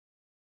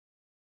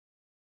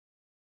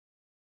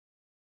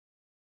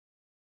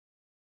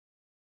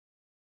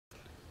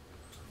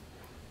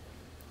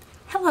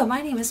Hello,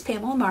 my name is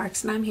Pamela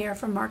Marks, and I'm here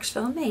from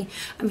MarksvilleandMe.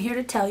 I'm here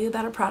to tell you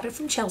about a product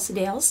from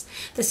Chelsydale's.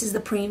 This is the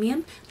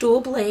premium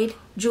dual blade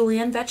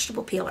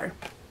Julienne-Vegetable peeler.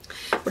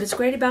 What is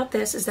great about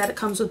this is that it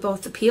comes with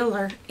both the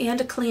peeler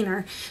and a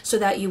cleaner so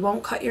that you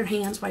won't cut your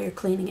hands while you're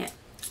cleaning it.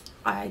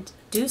 I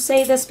do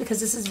say this because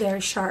this is very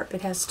sharp.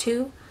 It has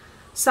two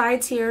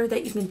sides here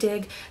that you can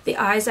dig the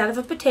eyes out of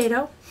a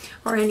potato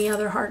or any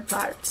other hard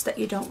parts that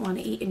you don't want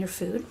to eat in your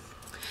food.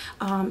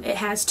 It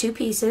has two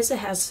pieces. It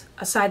has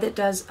a side that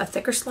does a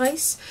thicker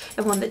slice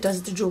and one that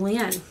does the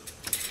julienne.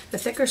 The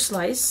thicker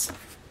slice,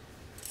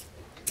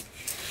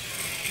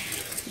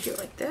 you do it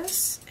like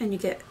this, and you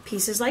get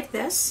pieces like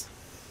this.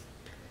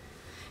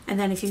 And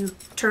then if you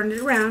turn it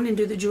around and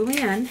do the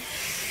julienne,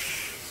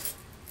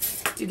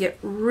 you get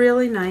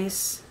really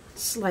nice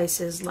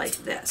slices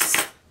like this.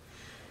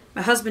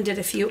 My husband did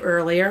a few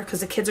earlier because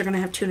the kids are going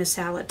to have tuna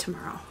salad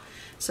tomorrow.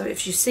 So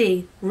if you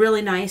see,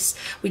 really nice.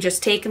 We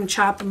just take them,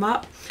 chop them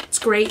up. It's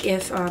great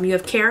if you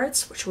have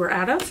carrots, which we're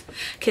out of.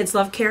 Kids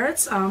love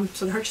carrots,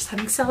 so they're just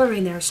having celery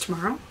in theirs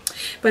tomorrow.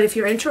 But if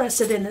you're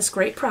interested in this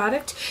great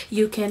product,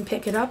 you can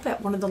pick it up at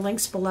one of the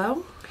links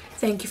below.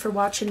 Thank you for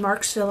watching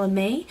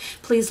MarksvilleandMe.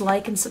 Please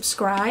like and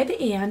subscribe,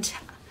 and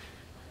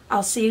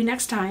I'll see you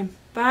next time.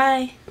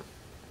 Bye.